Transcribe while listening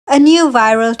A new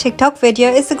viral TikTok video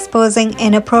is exposing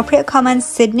inappropriate comments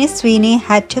Sweeney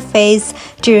had to face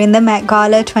during the Met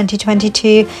Gala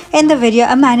 2022. In the video,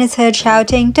 a man is heard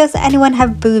shouting, "Does anyone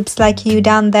have boobs like you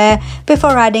down there?"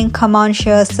 before adding, "Come on,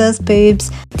 show us those boobs."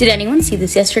 Did anyone see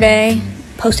this yesterday?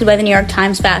 Posted by the New York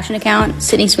Times fashion account,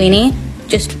 Sweeney.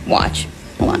 Just watch.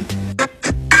 Hold on.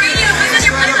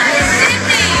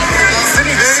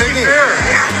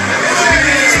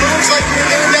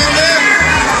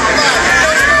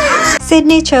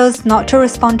 Sydney chose not to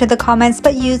respond to the comments,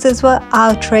 but users were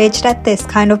outraged at this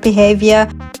kind of behaviour.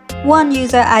 One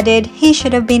user added, "He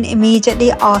should have been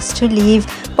immediately asked to leave,"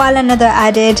 while another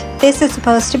added, "This is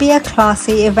supposed to be a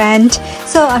classy event,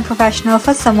 so unprofessional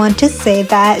for someone to say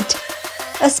that."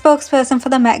 A spokesperson for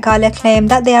the Met Gala claimed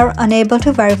that they are unable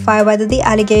to verify whether the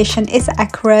allegation is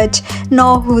accurate,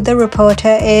 nor who the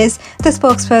reporter is. The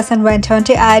spokesperson went on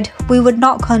to add, "We would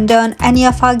not condone any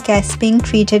of our guests being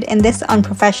treated in this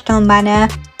unprofessional manner."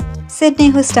 Sydney,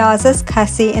 who stars as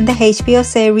Cassie in the HBO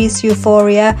series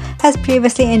Euphoria, has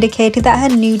previously indicated that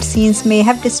her nude scenes may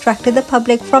have distracted the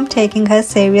public from taking her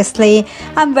seriously.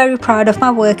 "I'm very proud of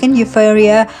my work in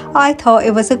Euphoria. I thought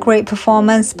it was a great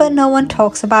performance, but no one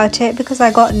talks about it because I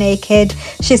got naked,"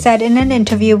 she said in an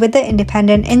interview with The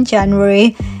Independent in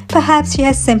January. Perhaps she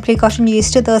has simply gotten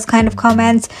used to those kind of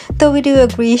comments, though we do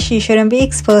agree she shouldn't be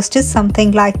exposed to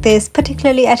something like this,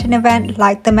 particularly at an event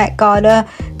like the Met Gala.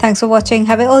 Thanks for watching.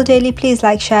 Have it all daily. Please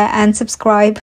like, share and subscribe.